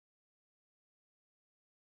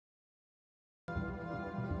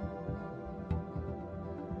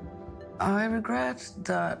I regret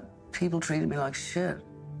that people treated me like shit.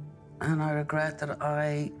 And I regret that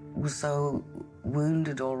I was so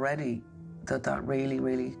wounded already that that really,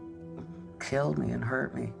 really killed me and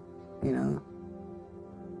hurt me, you know?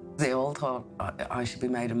 They all thought I should be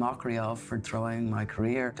made a mockery of for throwing my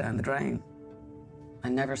career down the drain. I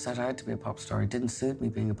never set out to be a pop star. It didn't suit me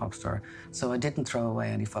being a pop star. So I didn't throw away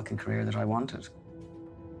any fucking career that I wanted.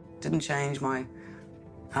 Didn't change my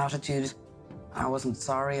attitude. I wasn't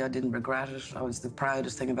sorry, I didn't regret it. I was the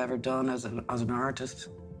proudest thing I've ever done as an artist.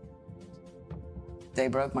 They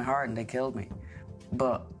broke my heart and they killed me,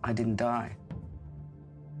 but I didn't die.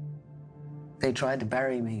 They tried to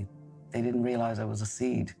bury me. They didn't realize I was a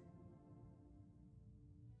seed.